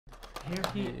Here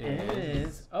he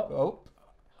is. Oh.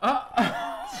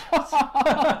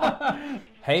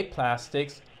 Hey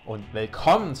Plastics und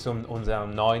willkommen zu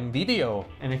unserem neuen Video.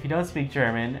 And if you don't speak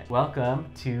German, welcome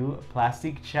to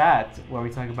Plastique Chat, where we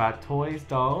talk about toys,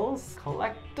 dolls,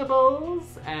 collectibles,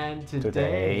 and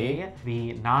today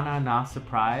the Na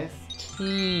surprise.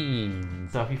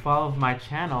 Teens. So if you follow my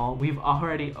channel, we've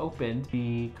already opened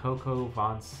the Coco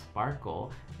Von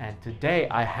Sparkle, and today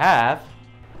I have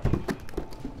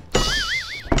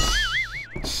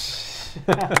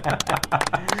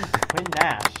Quinn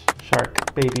Nash.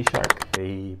 Shark, baby shark.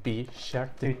 Baby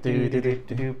shark, Do do do do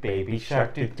do do, baby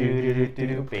shark, do do do do do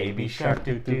do, baby shark,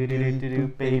 do do do do do do,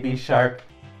 baby shark.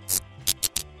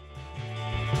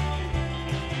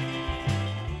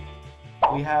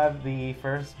 We have the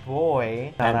first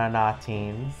boy, Na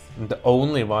teens. the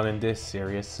only one in this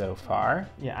series so far.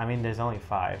 Yeah, I mean, there's only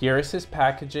 5. Here is his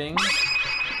packaging.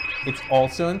 It's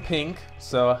also in pink,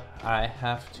 so I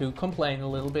have to complain a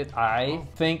little bit. I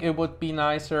think it would be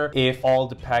nicer if all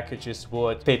the packages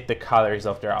would fit the colors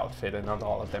of their outfit and not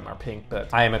all of them are pink,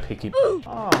 but I am a picky. Oh,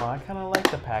 I kind of like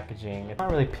the packaging. It's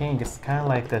not really pink, it's kind of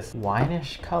like this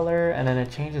wine-ish color, and then it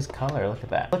changes color. Look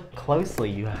at that. Look closely,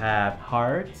 you have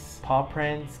hearts, paw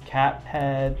prints, cat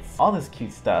heads, all this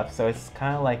cute stuff. So it's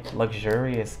kind of like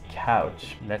luxurious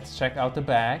couch. Let's check out the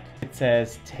bag. It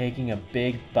says, taking a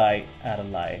big bite out of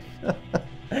life.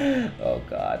 Oh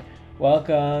God.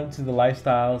 Welcome to the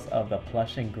lifestyles of the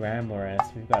plush and glamorous.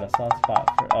 We've got a soft spot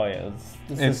for, oh yeah,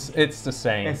 It's the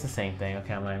same. it's the same thing.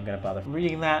 Okay, I'm not even gonna bother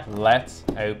reading that. Let's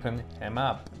open him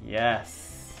up.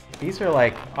 Yes. These are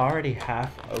like already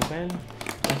half open.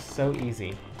 They're so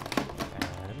easy.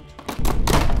 And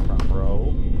front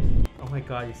row. Oh my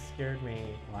God, you scared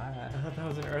me. What? I thought that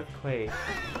was an earthquake.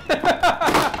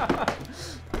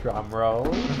 Drum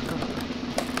roll.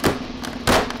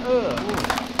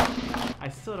 Ugh. I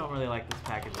still don't really like this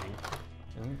packaging.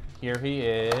 And here he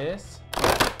is.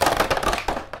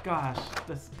 Gosh,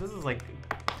 this is like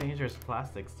dangerous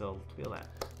plastic still. Feel that.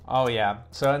 Oh yeah.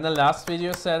 So in the last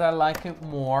video said I like it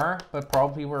more, but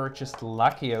probably we're just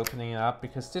lucky opening it up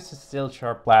because this is still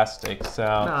sharp plastic. So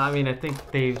No, I mean I think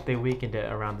they weakened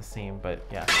it around the seam, but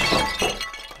yeah.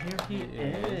 Here he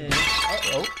is.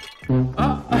 Oh!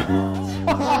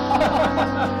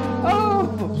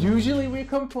 Usually we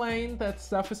complain that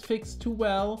stuff is fixed too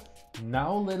well.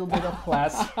 Now a little bit of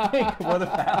plastic would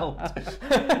have helped.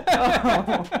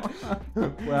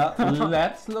 Well,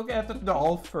 let's look at the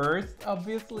doll first,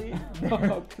 obviously.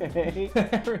 Okay.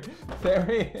 There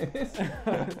he is.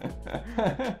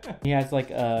 He has like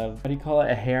a, what do you call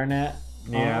it, a hairnet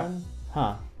Yeah. on?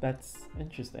 Huh, that's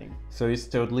interesting. So he's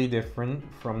totally different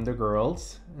from the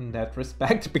girls in that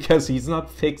respect because he's not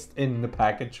fixed in the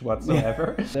package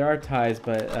whatsoever. There are ties,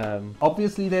 but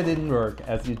Obviously they didn't work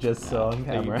as you just saw on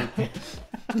camera.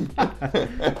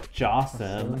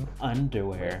 Jocelyn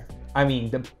underwear. I mean,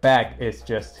 the bag is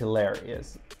just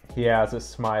hilarious. He has a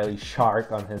smiley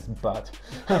shark on his butt.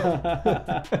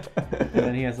 And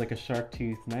then he has like a shark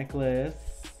tooth necklace.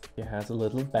 He has a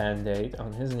little band-aid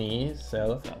on his knee,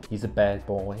 so he's a bad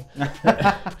boy.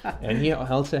 And he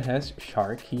also has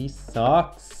sharky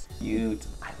socks. Cute.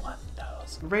 I want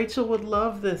those. Rachel would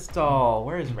love this doll.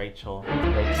 Where is Rachel?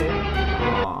 Rachel?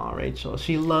 Aw, Rachel.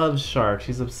 She loves sharks.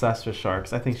 She's obsessed with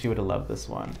sharks. I think she would have loved this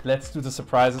one. Let's do the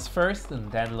surprises first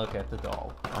and then look at the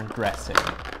doll. Undressing.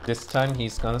 This time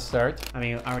he's gonna start. I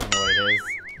mean, I already know what it is.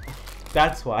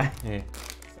 That's why. Yeah.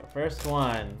 So first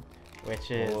one, which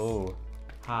is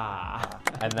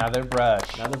Another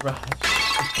brush. another brush.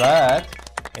 But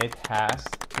it has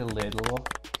the little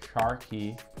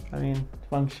sharky. I mean,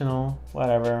 functional,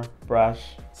 whatever,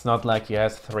 brush. It's not like he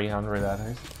has 300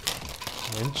 others,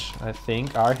 which I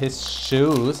think are his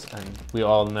shoes. And we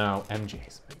all know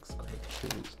MJ's makes great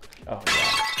shoes. Oh,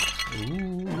 yeah.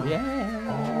 Ooh,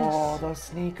 yes. Oh, those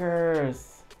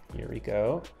sneakers. Here we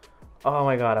go. Oh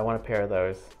my God, I want a pair of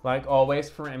those. Like always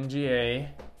for MGA,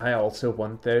 I also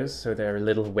want those. So they're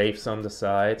little waves on the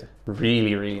side.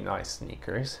 Really, really nice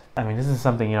sneakers. I mean, this is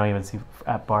something you don't even see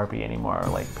at Barbie anymore,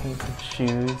 like painted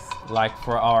shoes. Like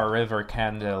for our River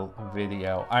Candle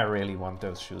video, I really want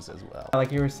those shoes as well.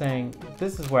 Like you were saying,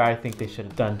 this is where I think they should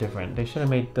have done different. They should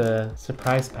have made the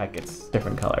surprise packets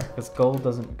different color, because gold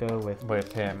doesn't go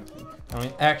with him. I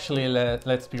mean, actually,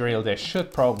 let's be real, they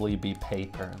should probably be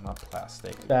paper, not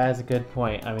plastic. That is a good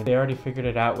point. I mean, they already figured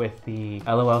it out with the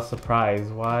LOL surprise.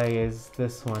 Why is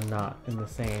this one not in the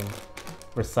same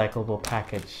recyclable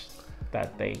package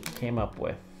that they came up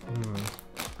with?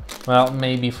 Well,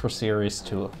 maybe for series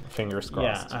 2, fingers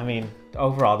crossed. Yeah, I mean,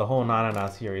 overall, the whole Na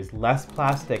series, less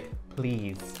plastic,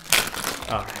 please.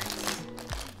 All right.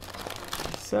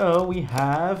 So we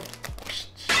have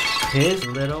his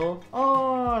little,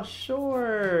 oh,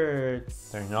 shorts.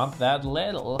 They're not that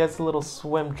little. He has a little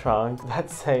swim trunk that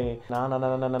say na na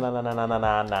na na na na na na na na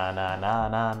na na na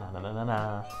na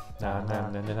na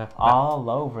na na all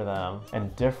over them,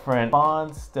 and different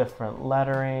fonts, different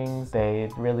letterings. They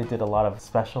really did a lot of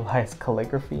specialized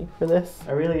calligraphy for this.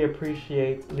 I really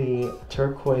appreciate the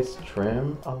turquoise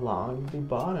trim along the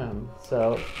bottom,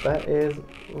 so that is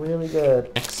really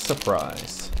good. Next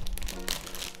surprise.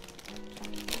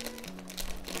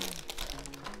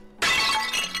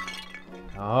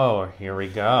 Oh, here we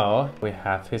go. We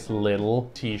have his little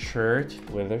t-shirt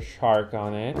with a shark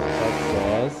on it that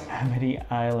says Amity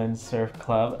Island Surf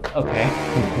Club. Okay.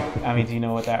 I mean, do you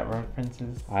know what that reference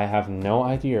is? I have no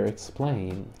idea.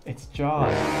 Explain. It's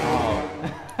Jaws. Oh.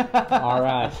 All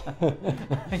right.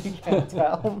 You can't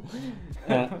tell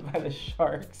by the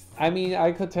sharks. I mean,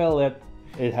 I could tell that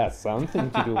it has something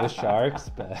to do with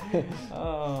sharks, but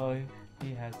oh,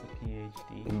 he has a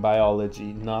PhD in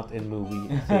biology, not in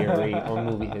movie theory or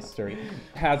movie history.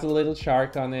 It has a little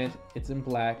shark on it. It's in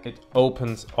black. It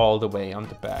opens all the way on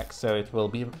the back, so it will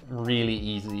be really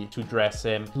easy to dress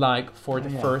him. Like for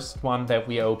the first one that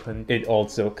we opened, it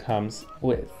also comes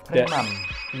with the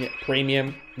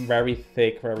premium, very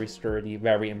thick, very sturdy,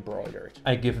 very embroidered.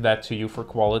 I give that to you for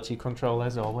quality control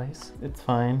as always. It's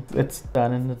fine. It's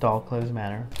done in the doll clothes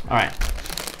manner. All right.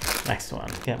 Next one.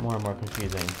 Get more and more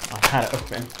confusing on how to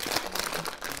open.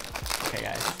 Okay,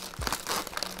 guys.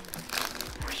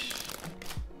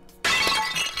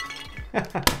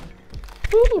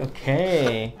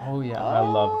 Okay. Oh yeah, I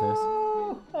love this.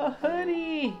 A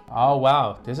hoodie. Oh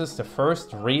wow, this is the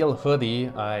first real hoodie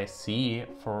I see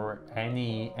for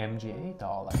any MGA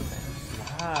doll, I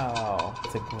think. Wow.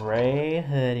 It's a gray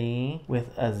hoodie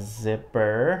with a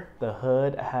zipper. The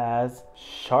hood has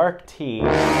shark teeth.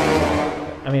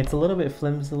 I mean, it's a little bit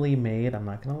flimsily made, I'm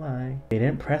not gonna lie. They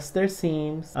didn't press their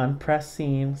seams, unpressed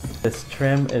seams. This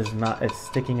trim is not, it's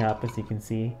sticking up as you can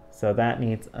see. So that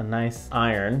needs a nice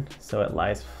iron so it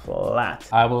lies flat.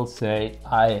 I will say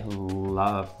I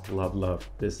love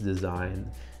this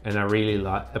design, and I really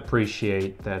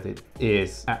appreciate that it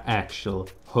is an actual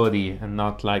hoodie and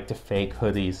not like the fake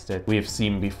hoodies that we've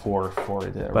seen before for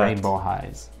the rainbow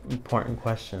highs. Important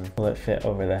question, will it fit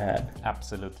over the head?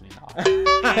 Absolutely not.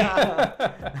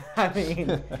 I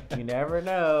mean, you never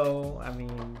know. I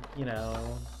mean, you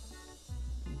know.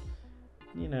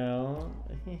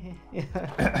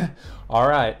 All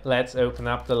right, let's open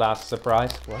up the last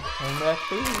surprise. What can that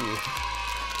be?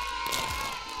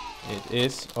 It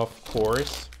is, of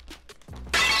course,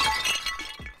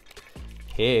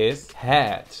 his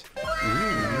hat.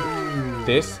 Ooh.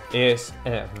 This is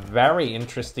a very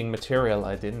interesting material.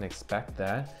 I didn't expect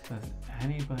that. Does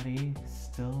anybody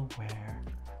still wear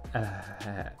a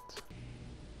hat?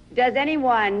 Does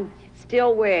anyone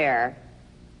still wear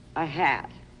a hat?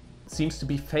 Seems to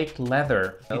be fake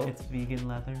leather. It's vegan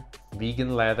leather.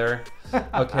 Vegan leather.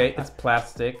 Okay, it's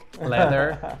plastic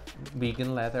leather,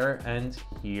 vegan leather, and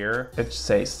here it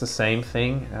says the same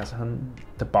thing as on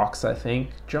the box, I think.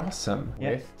 Jossum,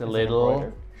 with the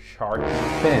little shark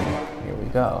fin. Here we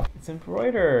go. It's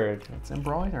embroidered. It's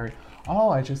embroidered. Oh,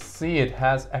 I just see it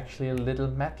has actually a little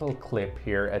metal clip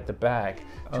here at the back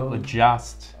to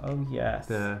adjust. Oh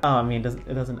yes. I mean,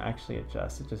 it doesn't actually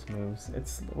adjust. It just moves.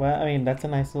 Well, I mean, that's a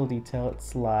nice little detail. It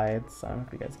slides. I don't know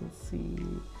if you guys can see.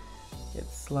 It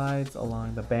slides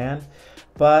along the band,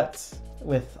 but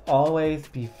always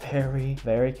be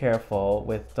very careful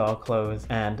with doll clothes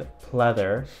and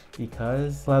pleather,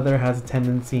 because pleather has a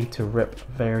tendency to rip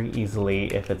very easily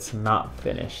if it's not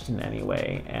finished in any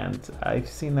way, and I've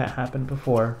seen that happen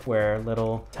before where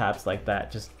little tabs like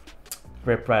that just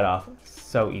rip right off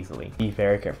so easily. Be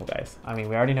very careful, guys. I mean,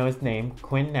 we already know his name,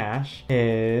 Quinn Nash.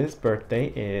 His birthday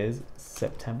is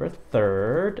September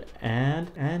 3rd,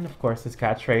 and of course his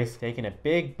catchphrase, taking a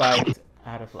big bite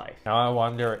out of life. Now I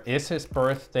wonder, is his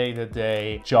birthday the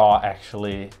day Jaw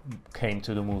actually came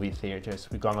to the movie theaters?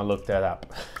 We're gonna look that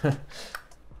up.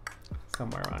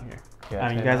 Somewhere around here. Yeah, I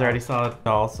mean, you guys already saw it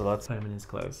all, so let's put him in his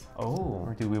clothes. Oh,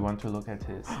 or do we want to look at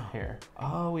his hair?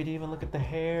 Oh, we didn't even look at the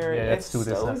hair. Yeah, let's do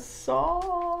this. It's so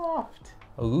soft.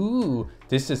 Ooh,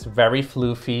 this is very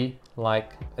floofy,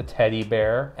 like a teddy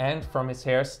bear. And from his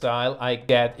hairstyle, I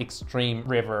get extreme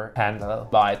River Panda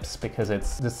vibes, because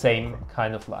it's the same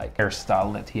kind of like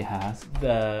hairstyle that he has.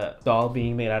 The doll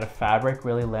being made out of fabric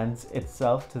really lends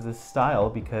itself to this style,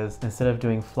 because instead of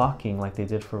doing flocking like they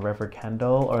did for River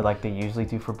Kendall or like they usually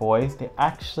do for boys, they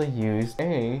actually used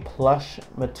a plush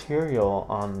material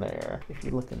on there. If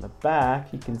you look in the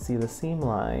back, you can see the seam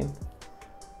line.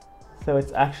 So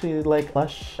it's actually like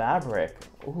plush fabric.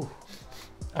 Ooh.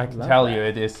 I can Love tell that. you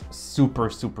it is super,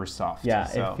 super soft. Yeah,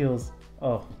 so. it feels,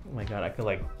 oh my God, I could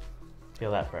like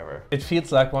feel that forever. It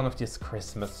feels like one of these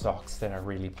Christmas socks that are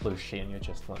really plushy and you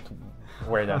just want to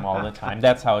wear them all the time.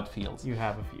 That's how it feels. You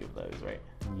have a few of those, right?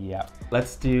 Yeah.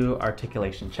 Let's do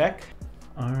articulation check.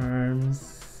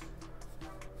 Arms,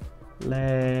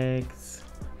 legs,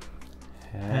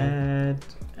 head,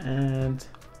 and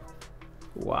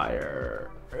wire.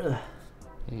 Ugh.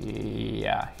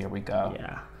 Yeah, here we go.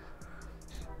 Yeah.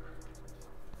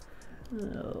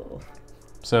 Oh.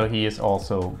 So he is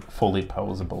also fully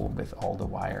posable with all the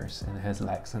wires in his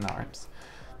legs and arms.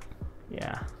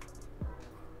 Yeah.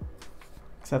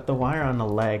 Except the wire on the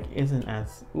leg isn't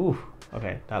as, ooh,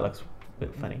 okay, that looks a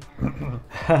bit funny.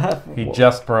 He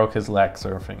just broke his leg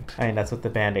surfing. I mean, that's what the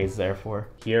Band-Aid's there for.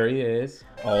 Here he is,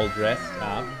 all dressed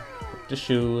up. The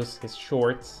shoes, his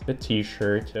shorts, the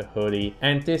t-shirt, the hoodie,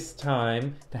 and this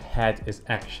time the hat is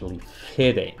actually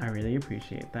fitting. I really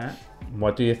appreciate that.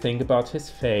 What do you think about his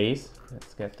face?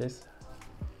 Let's get this.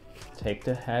 Take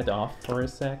the hat off for a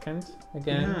second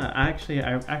again. Yeah, I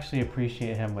actually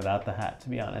appreciate him without the hat, to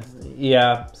be honest.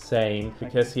 Yeah, same,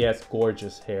 because he has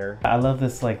gorgeous hair. I love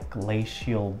this like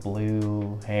glacial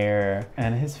blue hair,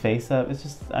 and his face up, it's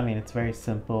just, I mean, it's very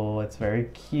simple, it's very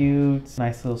cute,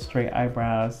 nice little straight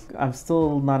eyebrows. I'm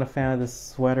still not a fan of this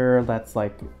sweater that's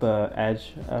like the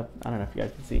edge up, I don't know if you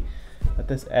guys can see, but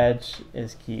this edge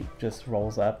just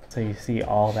rolls up, so you see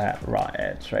all that raw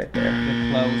edge right there.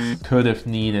 The clothes could have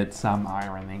needed some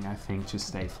ironing, I think, to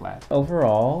stay flat.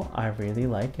 Overall, I really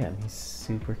like him. He's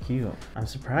super cute. I'm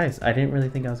surprised. I didn't really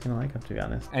think I was gonna like him, to be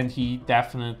honest. And he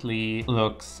definitely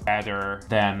looks better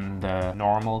than the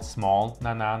normal small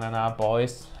na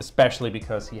boys, especially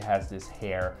because he has this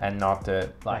hair and not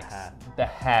the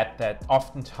hat that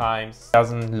oftentimes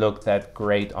doesn't look that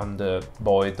great on the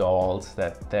boy dolls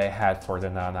that they had for the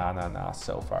na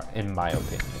so far, in my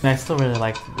opinion. And I still really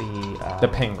like The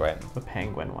penguin. the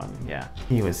penguin one, yeah.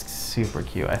 He was super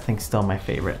cute. I think still my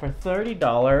favorite. For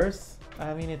 $30,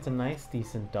 I mean, it's a nice,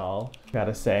 decent doll,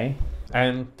 gotta say.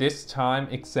 And this time,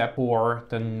 except for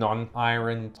the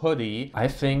non-ironed hoodie, I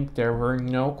think there were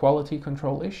no quality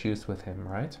control issues with him,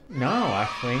 right? No,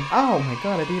 actually. Oh my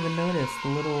God, I didn't even notice the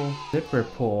little zipper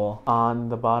pull on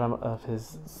the bottom of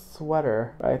his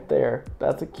sweater right there.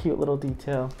 That's a cute little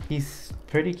detail. He's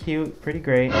pretty cute, pretty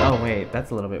great. Oh wait,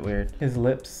 that's a little bit weird. His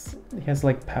lips, he has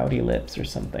like pouty lips or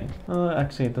something.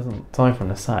 Actually it doesn't, it's only from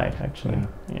the side actually.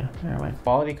 Yeah, never mind.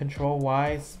 Quality control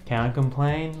wise, can't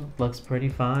complain, looks pretty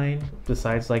fine.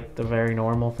 Besides like the very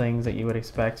normal things that you would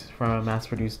expect from a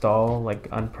mass-produced doll, like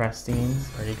unpressed,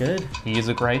 pretty good. He is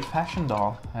a great fashion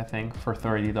doll, I think, for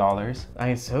 $30. I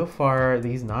mean, so far,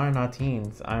 these Na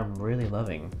teens, I'm really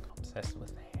loving. Obsessed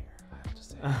with the hair, I have to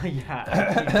say. Yeah,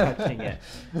 I keep touching it.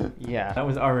 Yeah, that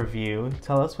was our review.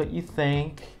 Tell us what you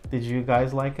think. Did you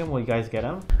guys like him? Will you guys get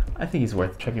him? I think he's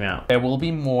worth checking out. There will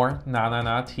be more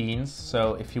Na teens,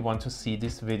 so if you want to see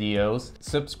these videos,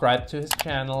 subscribe to his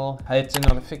channel, hit the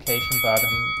notification button,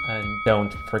 and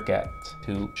don't forget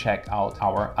to check out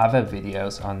our other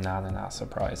videos on Na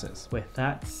surprises. With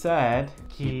that said,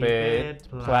 Keep it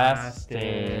plastic.